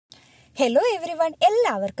Hello everyone,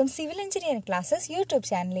 എല്ലാവർക്കും civil engineering classes YouTube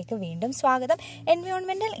ചാനലിലേക്ക് വീണ്ടും സ്വാഗതം.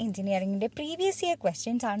 എൻവയോൺമെന്റൽ എഞ്ചിനീയറിംഗിന്റെ പ്രീവിയസ് ഇയർ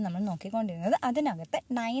ക്വസ്റ്റ്യൻസ് ആണ് നമ്മൾ നോക്കിക്കൊണ്ടിരുന്നത്. അതിനകത്ത്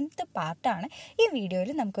 9th പാർട്ടാണ്. ഈ വീഡിയോയിൽ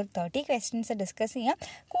നമുക്കൊരു 30 ക്വസ്റ്റ്യൻസ് ഡിസ്കസ് ചെയ്യാം.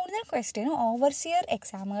 കൂടുതൽ ക്വസ്റ്റ്യനും ഓവർസിയർ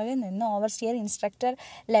എക്സാമുകളിൽ നിന്ന്, ഓവർസിയർ ഇൻസ്ട്രക്ടർ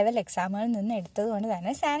ലെവൽ എക്സാമുകളിൽ നിന്ന് എടുത്തതുകൊണ്ട്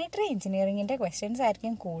തന്നെ സാനിറ്ററി എഞ്ചിനീയറിംഗിന്റെ ക്വസ്റ്റ്യൻസ്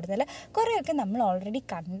ആയിരിക്കും കൂടുതൽ. കുറേയൊക്കെ നമ്മൾ ഓൾറെഡി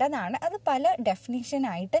കണ്ടതാണ്. അത് പല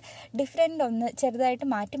ഡെഫിനിഷനായിട്ട് ഡിഫറെൻ്റ് ഒന്ന് ചെറുതായിട്ട്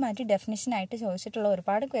മാറ്റി ഡെഫിനിഷനായിട്ട് ചോദിച്ചിട്ടുള്ള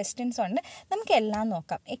ഒരുപാട് ക്വസ്റ്റ്യൻസ് ഉണ്ട്. നമുക്ക് എല്ലാം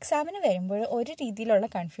നോക്കാം. എക്സാമിന് വരുമ്പോൾ ഒരു രീതിയിലുള്ള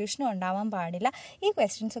കൺഫ്യൂഷനും ഉണ്ടാവാൻ പാടില്ല. ഈ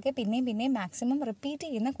ക്വസ്റ്റ്യൻസ് ഒക്കെ പിന്നെയും മാക്സിമം റിപ്പീറ്റ്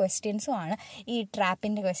ചെയ്യുന്ന ക്വസ്റ്റ്യൻസും ആണ്. ഈ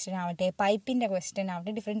ട്രാപ്പിൻ്റെ ക്വസ്റ്റ്യൻ ആവട്ടെ, പൈപ്പിൻ്റെ ക്വസ്റ്റ്യൻ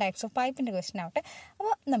ആവട്ടെ, ഡിഫറെൻറ്റ് ടൈപ്സ് ഓഫ് പൈപ്പിൻ്റെ ക്വസ്റ്റ്യൻ ആവട്ടെ.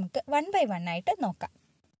 അപ്പോൾ നമുക്ക് 1 by 1 ആയിട്ട് നോക്കാം.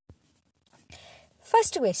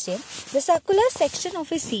 First question, the circular section of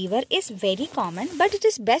a sewer is very common but it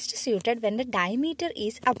is best suited when the diameter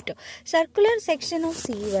is upto. Circular section of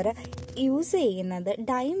sewer use ചെയ്യുന്നത്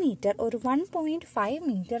diameter ഒരു 1.5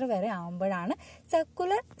 metre വരെ ആകുമ്പോഴാണ്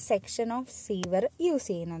circular section of sewer use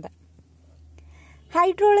ചെയ്യുന്നത്.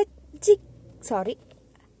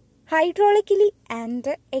 Hydraulically and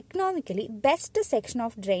economically best section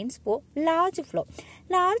of drains for large flow.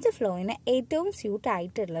 Large ഫ്ലോയിന് ഏറ്റവും suit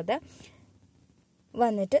ആയിട്ടുള്ളത്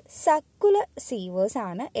വന്നിട്ട് circular സീവേഴ്സ്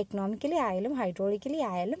ആണ്. Economically ആയാലും ഹൈഡ്രോളിക്കലി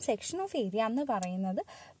ആയാലും സെക്ഷൻ ഓഫ് ഏരിയ എന്ന് പറയുന്നത്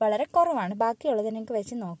വളരെ കുറവാണ്. ബാക്കിയുള്ളതിനൊക്കെ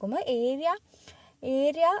വെച്ച് നോക്കുമ്പോൾ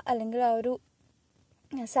ഏരിയ അല്ലെങ്കിൽ ആ ഒരു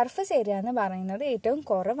സർഫസ് ഏരിയ എന്ന് പറയുന്നത് ഏറ്റവും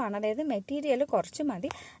കുറവാണ്. അതായത് മെറ്റീരിയൽ കുറച്ച്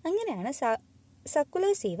മതി. അങ്ങനെയാണ്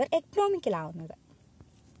സർക്കുലർ സീവർ എക്കണോമിക്കൽ ആവുന്നത്.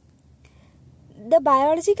 The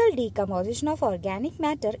biological decomposition of organic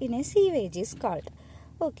matter in a sewage is called.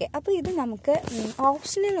 Okay, അപ്പോൾ ഇത് നമുക്ക്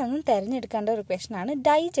ഓപ്ഷനിൽ നിന്നും തിരഞ്ഞെടുക്കേണ്ട ഒരു ക്വസ്റ്റനാണ്.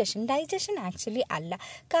 ഡൈജഷൻ ആക്ച്വലി അല്ല.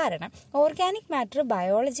 കാരണം ഓർഗാനിക് മാറ്റർ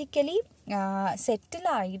ബയോളജിക്കലി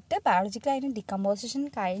സെറ്റിലായിട്ട് ഡികമ്പോസിഷൻ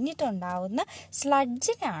കഴിഞ്ഞിട്ടുണ്ടാവുന്ന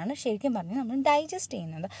സ്ലഡ്ജിനാണ് ശരിക്കും പറഞ്ഞാൽ നമ്മൾ ഡൈജസ്റ്റ്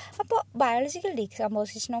ചെയ്യുന്നത്. അപ്പോൾ biological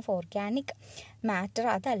decomposition of organic matter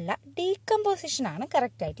അതല്ല, ഡീകമ്പോസിഷനാണ്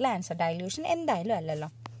കറക്റ്റ് ആയിട്ടുള്ള ആൻസർ. ഡൈല്യൂഷൻ എന്തായാലും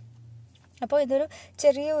അല്ലല്ലോ. അപ്പോൾ ഇതൊരു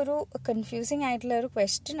ചെറിയൊരു കൺഫ്യൂസിങ് ആയിട്ടുള്ള ഒരു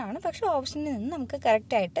ക്വസ്റ്റ്യൻ ആണ്. പക്ഷെ ഓപ്ഷനിൽ നിന്ന് നമുക്ക്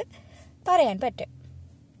കറക്റ്റായിട്ട് പറയാൻ പറ്റും.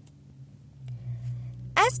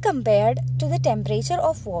 As compared to the temperature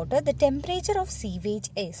of water, the temperature of sewage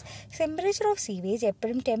is. Temperature of sewage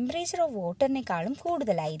എപ്പോഴും temperature of waterനേക്കാളും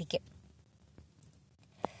കൂടുതലായിരിക്കും.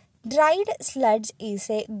 Dried sludge is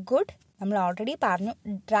a good. നമ്മൾ ഓൾറെഡി പറഞ്ഞു,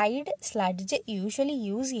 ഡ്രൈഡ് സ്ലഡ്ജ് യൂഷ്വലി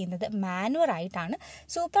യൂസ് ചെയ്യുന്നത് മാനുവർ ആയിട്ടാണ്.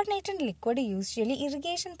 Super nitrate liquid usually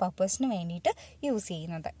irrigation പർപ്പസിന് വേണ്ടിയിട്ട് use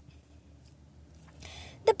ചെയ്യുന്നത്.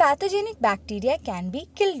 The പാത്തജനിക് bacteria can be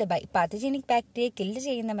killed by. പാത്തജനിക് bacteria killed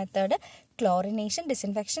ചെയ്യുന്ന മെത്തേഡ് ക്ലോറിനേഷൻ,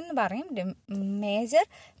 ഡിസിൻഫെക്ഷൻ എന്ന് പറയും. മേജർ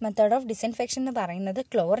മെത്തേഡ് ഓഫ് ഡിസിൻഫെക്ഷൻ എന്ന് പറയുന്നത്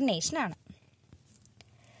ക്ലോറിനേഷൻ ആണ്.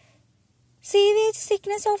 Sewage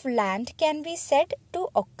sickness of land can be said to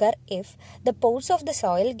occur if the pores of the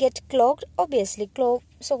soil get clogged. Obviously,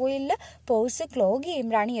 soil pores clog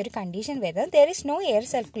ചെയ്യുമ്പോഴാണ് ഈ ഒരു condition വരുന്നത്. There is no air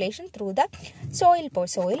circulation through the soil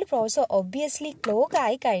pores. Soil pores obviously clog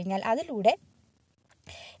ആയി കഴിഞ്ഞാൽ അതിലൂടെ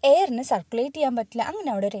എയറിന് circulate ചെയ്യാൻ പറ്റില്ല.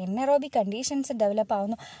 അങ്ങനെ അവിടെ ഒരു അൺഎറോബിക് കണ്ടീഷൻസ് ഡെവലപ്പ്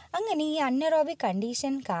ആവുന്നു. അങ്ങനെ ഈ അൺഎറോബിക്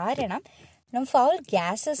കണ്ടീഷൻ കാരണം ഫൗൾ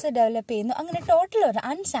ഗ്യാസസ് ഡെവലപ്പ് ചെയ്യുന്നു. അങ്ങനെ ടോട്ടൽ ഒരു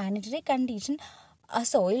അൺസാനിറ്ററി കണ്ടീഷൻ ആ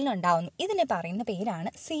സോയിലിനുണ്ടാവുന്നു. ഇതിനെ പറയുന്ന പേരാണ്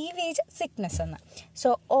സീവേജ് സിക്നസ് എന്ന്. സോ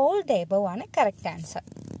ഓൾ ദ എബവ് ആണ് കറക്റ്റ് ആൻസർ.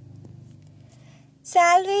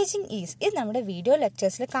 സാൽവേജിങ് ഈസ്, ഇത് നമ്മുടെ വീഡിയോ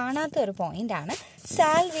ലെക്ചേഴ്സിൽ കാണാത്ത ഒരു പോയിന്റ് ആണ്.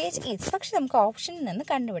 സാൽവേജ് ഈസ് പക്ഷെ നമുക്ക് ഓപ്ഷനിൽ നിന്ന്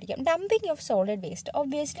കണ്ടുപിടിക്കാം. Dumping of solid waste.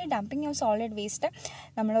 Obviously dumping of solid waste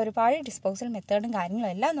നമ്മൾ ഒരുപാട് ഡിസ്പോസൽ മെത്തേഡും കാര്യങ്ങളും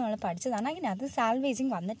എല്ലാം നമ്മൾ പഠിച്ചതാണ്. അതിനകത്ത്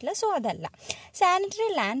സാൽവേജിങ് വന്നിട്ടില്ല. സോ അതല്ല. Sanitary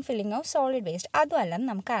land filling of solid waste അതും അല്ലെന്ന്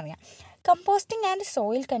നമുക്കറിയാം. കമ്പോസ്റ്റിംഗ് ആൻഡ്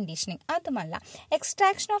സോയിൽ കണ്ടീഷനിങ് അതുമല്ല.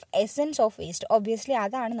 Extraction of essence of waste obviously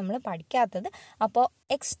അതാണ് നമ്മൾ പഠിക്കാത്തത്. അപ്പോൾ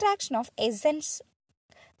extraction of essence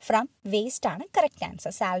from waste ആണ് correct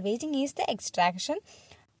answer. സാൽവേജിങ് is the extraction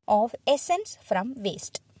of essence from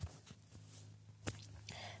waste.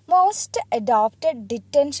 Most adopted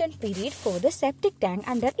detention period for the septic tank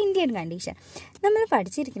under Indian condition. നമ്മൾ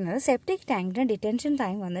പഠിച്ചിരിക്കുന്നത് septic ടാങ്കിൻ്റെ detention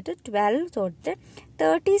time വന്നിട്ട് 12 തൊട്ട്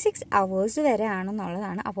 36 hours വരെ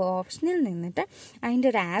ആണെന്നുള്ളതാണ്. അപ്പോൾ ഓപ്ഷനിൽ നിന്നിട്ട് അതിൻ്റെ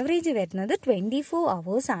ഒരു ആവറേജ് വരുന്നത് 24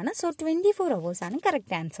 hours ആണ്. സോ 24 hours ആണ്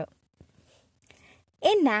correct answer.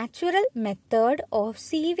 A natural method of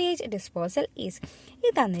sewage disposal is. ഇത്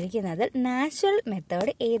തന്നിരിക്കുന്നത് നാച്ചുറൽ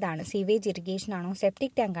മെത്തേഡ് ഏതാണ്? സീവേജ് ഇറിഗേഷൻ ആണോ,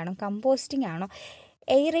 സെപ്റ്റിക് ടാങ്ക് ആണോ, കമ്പോസ്റ്റിംഗ് ആണോ,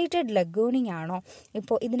 എയറേറ്റഡ് ലഗൂണിങ് ആണോ?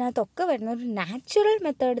 ഇപ്പോൾ ഇതിനകത്തൊക്കെ വരുന്ന ഒരു നാച്ചുറൽ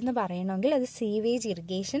മെത്തേഡ് എന്ന് പറയണമെങ്കിൽ അത് സീവേജ്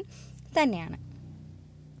ഇറിഗേഷൻ തന്നെയാണ്.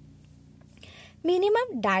 Minimum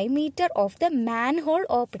diameter of the manhole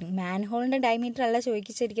opening. മാൻഹോളിൻ്റെ diameter അല്ല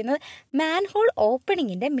ചോദിച്ചിരിക്കുന്നത്, മാൻഹോൾ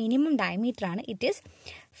ഓപ്പണിങ്ങിൻ്റെ മിനിമം ഡയമീറ്റർ ആണ്. It is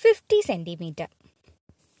 50 centimeter.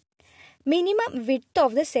 Minimum width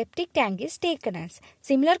of the septic tank is taken as.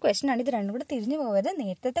 Similar question ആണ്. ഇത് രണ്ടും കൂടെ തിരിഞ്ഞു പോകരുത്.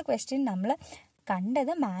 നേരത്തെ ക്വസ്റ്റ്യൻ നമ്മൾ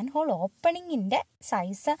കണ്ടത് മാൻഹോൾ ഓപ്പണിങ്ങിൻ്റെ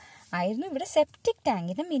സൈസ് ആയിരുന്നു. ഇവിടെ സെപ്റ്റിക്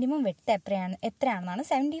ടാങ്കിൻ്റെ മിനിമം വിഡ്ത്ത് എത്രയാണെന്നാണ്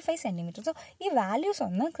 75 സെൻറ്റിമീറ്റർ. സോ ഈ വാല്യൂസ്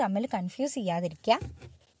ഒന്നും തമ്മിൽ കൺഫ്യൂസ് ചെയ്യാതിരിക്കുക.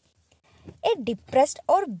 A depressed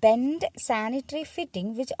or bent sanitary fitting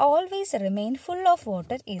which always remain full of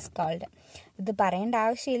water is called. ഇത് പറയേണ്ട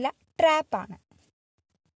ആവശ്യമില്ല, ട്രാപ്പ് ആണ്.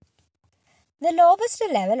 The lowest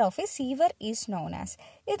level of a sewer is known as.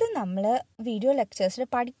 ഇത് നമ്മൾ വീഡിയോ ലെക്ചേഴ്സിൽ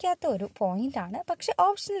പഠിക്കാത്ത ഒരു പോയിന്റ് ആണ്, പക്ഷെ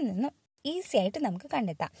ഓപ്ഷനിൽ നിന്നും ഈസി ആയിട്ട് നമുക്ക്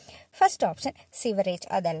കണ്ടെത്താം. ഫസ്റ്റ് ഓപ്ഷൻ സിവറേജ്,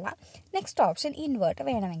 അതല്ല. നെക്സ്റ്റ് ഓപ്ഷൻ ഇൻവേർട്ട്,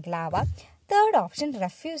 വേണമെങ്കിൽ ആവാം. തേർഡ് ഓപ്ഷൻ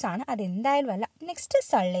റെഫ്യൂസ് ആണ്, അതെന്തായാലും അല്ല. നെക്സ്റ്റ്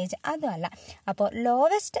സള്ളേജ്, അതും അല്ല. അപ്പോൾ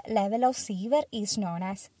lowest level of sewer is known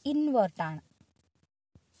as invert ആണ്.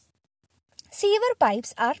 Sewer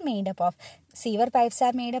pipes are made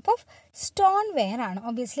up of stone wear ആണ്.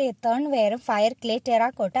 ഒബ്വിയസ്ലി എത്തേൺ വെയറും ഫയർ ക്ലേ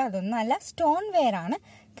ടെറാക്കോട്ട അതൊന്നും അല്ല, സ്റ്റോൺ വെയർ ആണ്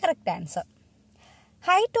correct answer.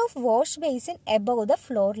 Height of wash basin above the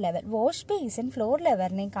floor level. Wash basin floor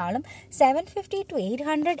ലെവലിനേക്കാളും 750 to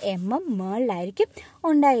 800 mm മുകളിലായിരിക്കും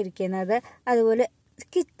ഉണ്ടായിരിക്കുന്നത്. അതുപോലെ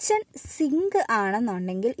kitchen sink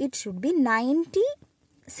ആണെന്നുണ്ടെങ്കിൽ it should be 90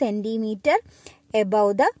 centimetre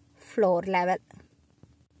above the floor level.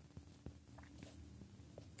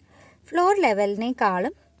 Floor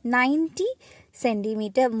ലെവലിനേക്കാളും 90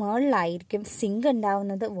 centimetre മുകളിലായിരിക്കും zinc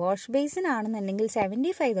ഉണ്ടാവുന്നത്. Wash basin ആണെന്നുണ്ടെങ്കിൽ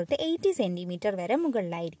 75 തൊട്ട് 80 centimetre വരെ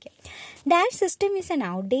മുകളിലായിരിക്കും. Dash system is N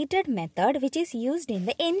outdated method which is used in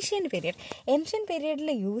the ancient period. Ancient പീരീഡിൽ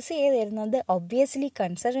use ചെയ്തിരുന്നത് obviously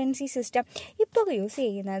conservancy system. ഇപ്പോൾ use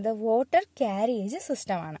ചെയ്യുന്നത് water carriage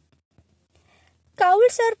സിസ്റ്റമാണ്.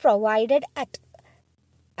 കൗൾസ് are provided at,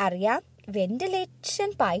 അറിയാം,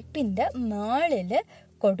 വെന്റിലേഷൻ പൈപ്പിൻ്റെ മേളിൽ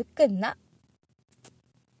കൊടുക്കുന്ന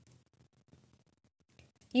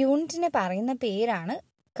യൂണിറ്റിനെ പറയുന്ന പേരാണ്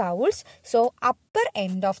കൗൾസ്. So upper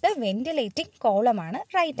end of the ventilating column ആണ്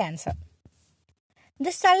right answer.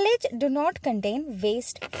 The സള്ളേജ് do not contain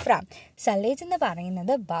waste from. സള്ളേജ് എന്ന്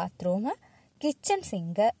പറയുന്നത് bathroom, kitchen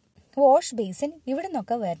sink, wash basin ഇവിടെ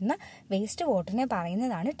നിന്നൊക്കെ വരുന്ന വേസ്റ്റ് വാട്ടറിനെ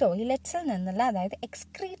പറയുന്നതാണ്. ടോയ്ലറ്റ്സിൽ നിന്നുള്ള, അതായത്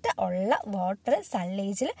എക്സ്ക്രീറ്റ ഉള്ള വാട്ടർ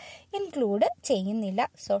സള്ളേജിൽ ഇൻക്ലൂഡ് ചെയ്യുന്നില്ല.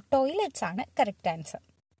 സോ ടോയ്ലറ്റ്സ് ആണ് correct answer.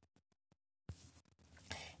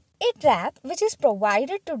 A trap which is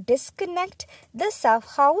provided to disconnect the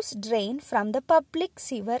house drain from the public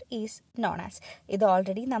sewer is known as. ഇത്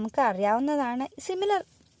ഓൾറെഡി നമുക്ക് അറിയാവുന്നതാണ്. സിമിലർ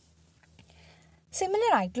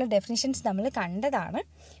ആയിട്ടുള്ള ഡെഫിനിഷൻസ് നമ്മൾ കണ്ടതാണ്.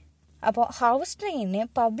 അപ്പോൾ ഹൗസ് ഡ്രെയിനെ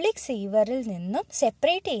പബ്ലിക് സീവറിൽ നിന്നും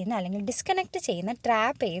സെപ്പറേറ്റ് ചെയ്യുന്ന അല്ലെങ്കിൽ ഡിസ്കണക്ട് ചെയ്യുന്ന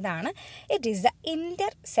ട്രാപ്പ് ഏതാണ്? It is the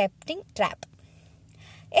intercepting trap.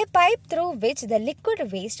 A pipe through which the liquid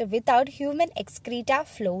waste without human excreta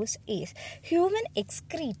flows is. Human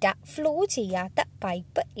excreta flow ചെയ്യാത്ത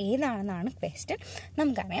പൈപ്പ് ഏതാണെന്നാണ് ക്വസ്റ്റ്യൻ.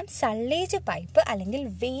 നമുക്കറിയാം സള്ളേജ് പൈപ്പ് അല്ലെങ്കിൽ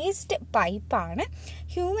വേസ്റ്റ് പൈപ്പാണ്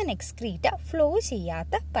ഹ്യൂമൻ എക്സ്ക്രീറ്റ ഫ്ലോ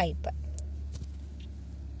ചെയ്യാത്ത pipe.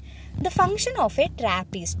 The function of a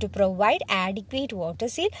trap is to provide adequate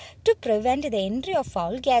water seal to prevent the entry of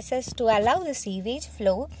foul gases, to allow the sewage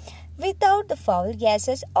flow without the foul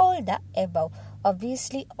gases, all the above.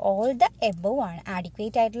 Obviously all the above ആണ്.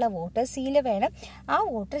 Adequate ആയിട്ടുള്ള water seal വേണം. ആ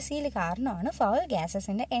water seal കാരണമാണ് foul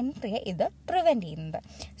ഗ്യാസസിൻ്റെ എൻട്രിയെ ഇത് prevent ചെയ്യുന്നത്.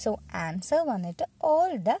 So answer വന്നിട്ട്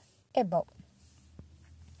all the above.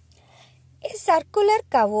 A circular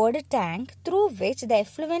covered tank through which the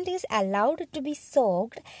effluent is allowed to be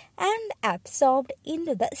soaked and absorbed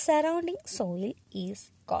into the surrounding soil is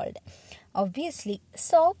called. Obviously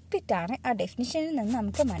soak pit ആണ്. ആ ഡെഫിനിഷനിൽ നിന്ന്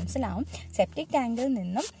നമുക്ക് മനസ്സിലാവും septic ടാങ്കിൽ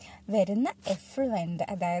നിന്നും വരുന്ന എഫ്ലുവൻറ്റ്,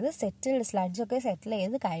 അതായത് സ്ലഡ്ജൊക്കെ സെറ്റിൽ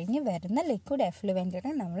ചെയ്ത് കഴിഞ്ഞ് വരുന്ന ലിക്വിഡ്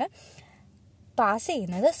എഫ്ലുവൻറ്റിനെ നമ്മൾ പാസ്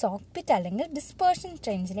ചെയ്യുന്നത് സോക്ക് പിറ്റ് അല്ലെങ്കിൽ ഡിസ്പേർഷൻ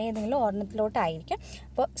ട്രെഞ്ചിലെ ഏതെങ്കിലും ഒരെണ്ണത്തിലോട്ടായിരിക്കും.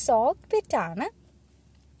 അപ്പോൾ സോക്ക് പിറ്റാണ്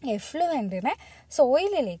എഫ്ലുവൻറ്റിനെ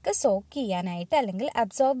സോയിലിലേക്ക് സോക്ക് ചെയ്യാനായിട്ട് അല്ലെങ്കിൽ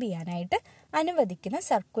അബ്സോർബ് ചെയ്യാനായിട്ട് അനുവദിക്കുന്ന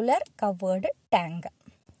circular covered tank.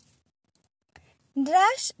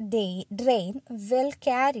 Drash drain will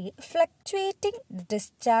carry fluctuating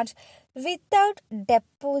discharge without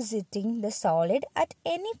depositing the solid at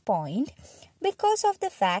any point because of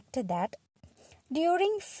the fact that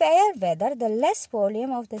during fair weather the less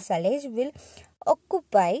volume of the sullage will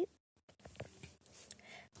occupy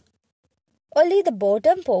only the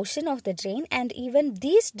bottom portion of the drain, and even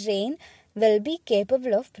this drain will be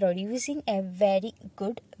capable of producing a very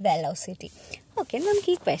good velocity. Okay,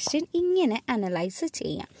 നമുക്ക് ഈ question ഇങ്ങനെ analyse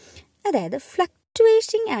ചെയ്യാം. അതായത്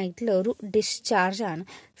fluctuating ആയിട്ടുള്ള ഒരു ഡിസ്ചാർജാണ്.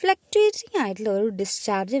 Fluctuating ആയിട്ടുള്ള ഒരു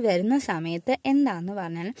discharge വരുന്ന സമയത്ത് എന്താണെന്ന്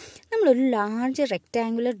പറഞ്ഞാൽ നമ്മളൊരു ലാർജ്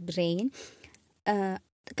റെക്റ്റാങ്കുലർ ഡ്രെയിൻ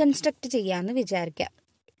കൺസ്ട്രക്റ്റ് ചെയ്യാമെന്ന് വിചാരിക്കുക.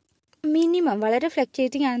 മിനിമം വളരെ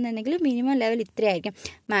ഫ്ലക്ച്വേറ്റിംഗ് ആണെന്നുണ്ടെങ്കിൽ മിനിമം ലെവൽ ഇത്രയായിരിക്കും.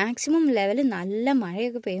 മാക്സിമം ലെവൽ നല്ല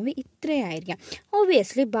മഴയൊക്കെ പെയ്യുമ്പോൾ ഇത്രയായിരിക്കാം.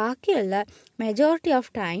 ഒബ്വിയസ്ലി ബാക്കിയുള്ള മെജോറിറ്റി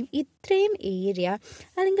ഓഫ് ടൈം ഇത്രയും ഏരിയ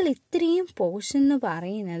അല്ലെങ്കിൽ ഇത്രയും പോർഷൻ എന്ന്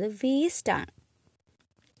പറയുന്നത് വേസ്റ്റാണ്.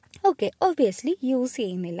 ഓക്കെ, ഒബ്വിയസ്ലി യൂസ്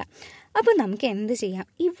ചെയ്യുന്നില്ല. അപ്പോൾ നമുക്ക് എന്ത് ചെയ്യാം?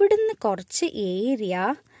 ഇവിടുന്ന് കുറച്ച് ഏരിയ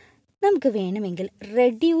നമുക്ക് വേണമെങ്കിൽ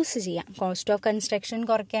റെഡ്യൂസ് ചെയ്യാം. കോസ്റ്റ് ഓഫ് കൺസ്ട്രക്ഷൻ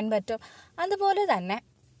കുറയ്ക്കാൻ പറ്റും. അതുപോലെ തന്നെ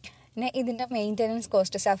പിന്നെ ഇതിൻ്റെ maintenance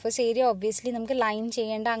cost, surface area obviously നമുക്ക് ലൈൻ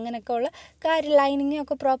ചെയ്യേണ്ട അങ്ങനെയൊക്കെ ഉള്ള ലൈനിങ്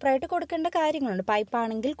ഒക്കെ പ്രോപ്പറായിട്ട് കൊടുക്കേണ്ട കാര്യങ്ങളുണ്ട്,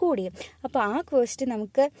 പൈപ്പാണെങ്കിൽ കൂടിയും. അപ്പോൾ ആ കോസ്റ്റ്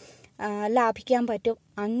നമുക്ക് ലാഭിക്കാൻ പറ്റും.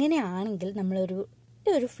 അങ്ങനെയാണെങ്കിൽ നമ്മളൊരു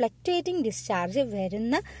ഫ്ലക്ച്വേറ്റിംഗ് ഡിസ്ചാർജ്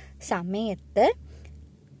വരുന്ന സമയത്ത്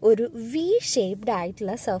ഒരു വി ഷേപ്ഡ്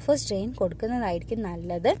ആയിട്ടുള്ള സർഫസ് ഡ്രെയിൻ കൊടുക്കുന്നതായിരിക്കും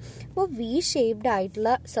നല്ലത്. അപ്പോൾ വി ഷേപ്ഡ്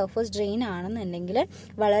ആയിട്ടുള്ള സർഫസ് ഡ്രെയിൻ ആണെന്നുണ്ടെങ്കിൽ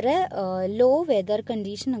വളരെ ലോ വെതർ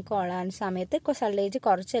കണ്ടീഷനൊക്കെ ഉള്ള സമയത്ത് സള്ളേജ്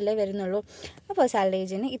കുറച്ചല്ലേ വരുന്നുള്ളൂ. അപ്പോൾ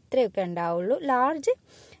സള്ളേജിന് ഇത്രയൊക്കെ ഉണ്ടാവുള്ളൂ. ലാർജ്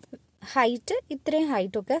ഹൈറ്റ് ഇത്രയും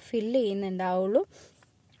ഹൈറ്റൊക്കെ ഫില്ല് ചെയ്യുന്നുണ്ടാവുള്ളൂ.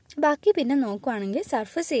 ബാക്കി പിന്നെ നോക്കുവാണെങ്കിൽ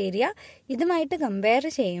സർഫസ് ഏരിയ ഇതുമായിട്ട് കമ്പയർ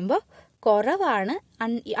ചെയ്യുമ്പോൾ കുറവാണ്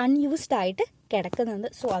അൺയൂസ്ഡ് ആയിട്ട് കിടക്കുന്നത്.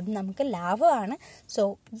 സോ അത് നമുക്ക് ലാഭമാണ്. So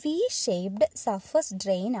we shaped surface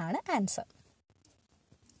drain ആണ് answer.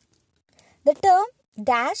 The term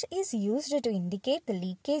dash is used to indicate the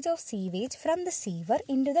leakage of sewage from the sewer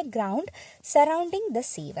into the ground surrounding the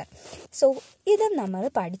sewer. So ഇത് നമ്മൾ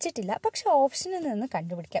പഠിച്ചിട്ടില്ല, പക്ഷെ ഓപ്ഷനിൽ നിന്ന്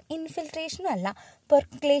കണ്ടുപിടിക്കാം. ഇൻഫിൽട്രേഷനും അല്ല,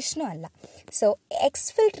 പെർക്കുലേഷനും അല്ല. സോ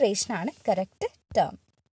എക്സ്ഫിൽട്രേഷൻ ആണ് correct term.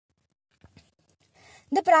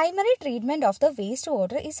 The primary treatment of the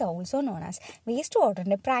wastewater is also known as wastewater.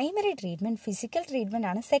 Primary treatment physical treatment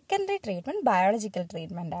ആണ്. Secondary treatment biological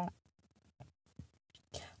treatment ആണ്.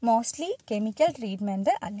 മോസ്റ്റ്ലി കെമിക്കൽ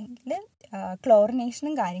ട്രീറ്റ്മെൻറ്റ് അല്ലെങ്കിൽ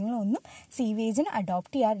ക്ലോറിനേഷനും കാര്യങ്ങളും ഒന്നും സീവേജിന്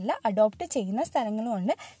അഡോപ്റ്റ് ചെയ്യാറില്ല. അഡോപ്റ്റ് ചെയ്യുന്ന സ്ഥലങ്ങളും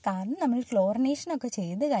ഉണ്ട്. കാരണം നമ്മൾ ക്ലോറിനേഷനൊക്കെ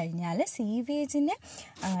ചെയ്ത് കഴിഞ്ഞാൽ സീവേജിനെ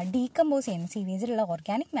ഡീകമ്പോസ് ചെയ്യുന്ന, സീവേജിലുള്ള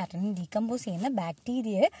ഓർഗാനിക് മാറ്ററിനെ ഡീകമ്പോസ് ചെയ്യുന്ന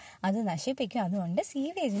ബാക്ടീരിയയെ അത് നശിപ്പിക്കും. അതുകൊണ്ട്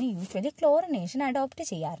സീവേജിന് യൂഷ്വലി ക്ലോറിനേഷൻ അഡോപ്റ്റ്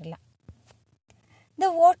ചെയ്യാറില്ല. The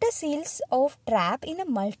water seals of trap in a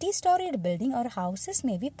multi-storied building or houses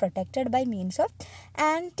may be protected by means of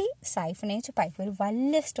anti-siphonage pipe. ഒരു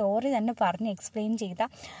വലിയ സ്റ്റോറി തന്നെ പറഞ്ഞ് എക്സ്പ്ലെയിൻ ചെയ്ത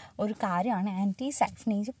ഒരു കാര്യമാണ് ആൻറ്റി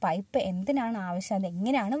സൈഫനേജ് പൈപ്പ്. എന്തിനാണ് ആവശ്യം, അത്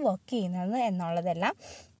എങ്ങനെയാണ് വർക്ക് ചെയ്യുന്നത് എന്നുള്ളതെല്ലാം.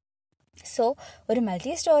 സോ ഒരു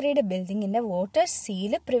മൾട്ടി സ്റ്റോറിയുടെ ബിൽഡിങ്ങിൻ്റെ വാട്ടർ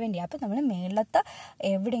സീല് പ്രിവെൻറ്റ് ചെയ്യുക. അപ്പോൾ നമ്മൾ മേളത്തെ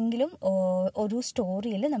എവിടെയെങ്കിലും ഒരു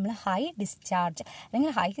സ്റ്റോറിയിൽ നമ്മൾ ഹൈ ഡിസ്ചാർജ്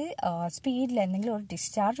അല്ലെങ്കിൽ ഹൈ സ്പീഡിൽ എന്തെങ്കിലും ഒരു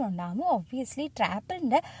ഡിസ്ചാർജ് ഉണ്ടാകുമ്പോൾ ഒബ്വിയസ്ലി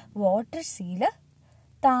ട്രാപ്പിൻ്റെ വാട്ടർ സീല്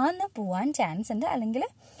താന്ന് പോകാൻ ചാൻസ് ഉണ്ട്. അല്ലെങ്കിൽ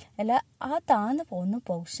ആ താന്ന് പോകുന്ന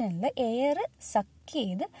പോർഷനിൽ എയർ സക്ക്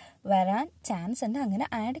ചെയ്ത് വരാൻ ചാൻസ് ഉണ്ട്. അങ്ങനെ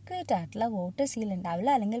ആഡക്വേറ്റ് ആയിട്ടുള്ള വാട്ടർ സീൽ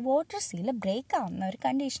ഉണ്ടാവില്ല, അല്ലെങ്കിൽ വാട്ടർ സീല് ബ്രേക്ക് ആവുന്ന ഒരു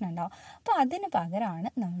കണ്ടീഷൻ ഉണ്ടാവും. അപ്പോൾ അതിന്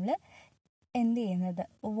പകരമാണ് നമ്മൾ എന്ത് ചെയ്യുന്നത്,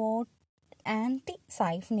 ആൻറ്റി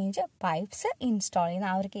സൈഫനേജ് പൈപ്പ്സ് ഇൻസ്റ്റാൾ ചെയ്യുന്ന.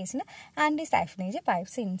 ആ ഒരു കേസിൽ ആൻറ്റി സൈഫനേജ്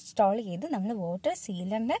പൈപ്പ്സ് ഇൻസ്റ്റാൾ ചെയ്ത് നമ്മൾ വാട്ടർ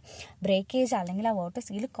സീലിൻ്റെ ബ്രേക്കേജ് അല്ലെങ്കിൽ ആ വാട്ടർ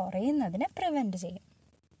സീൽ കുറയുന്നതിനെ പ്രിവെൻറ്റ് ചെയ്യും.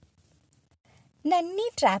 നന്നി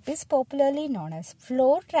trap is popularly known as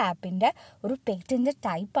floor ട്രാപ്പിൻ്റെ ഒരു പെറ്റിൻ്റെ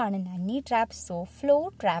ടൈപ്പാണ് നന്നി trap. So floor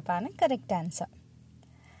ട്രാപ്പാണ് correct answer.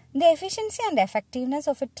 The efficiency and effectiveness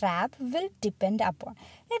of a trap will depend upon.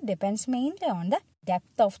 It depends mainly on the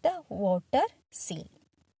depth of the water seal.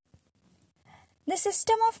 The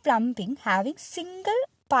system of pumping having single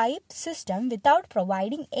pipe system without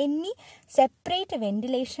providing any separate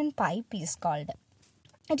ventilation pipe is called.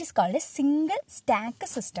 It is called a single stack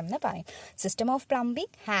system. System of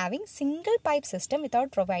plumbing having single pipe system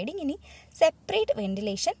without providing any separate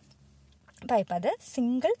ventilation pipe. അത്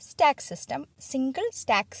single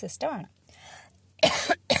stack system ആണ്.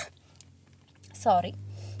 Sorry.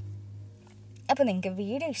 അപ്പോൾ നിങ്ങൾക്ക്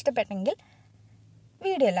video ഇഷ്ടപ്പെട്ടെങ്കിൽ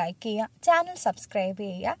video like ചെയ്യുക, channel subscribe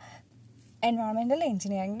ചെയ്യുക. Environmental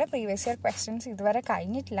എഞ്ചിനീയറിംഗിൻ്റെ previous year questions ഇതുവരെ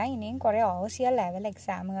കഴിഞ്ഞിട്ടില്ല. ഇനിയും കുറേ ഓവർസിയർ ലെവൽ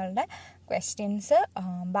എക്സാമുകളുടെ ക്വസ്റ്റ്യൻസ്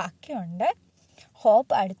ബാക്കിയുണ്ട്.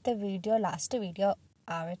 ഹോപ്പ് അടുത്ത വീഡിയോ ലാസ്റ്റ് വീഡിയോ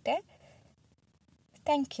ആവട്ടെ.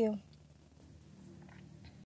 Thank you.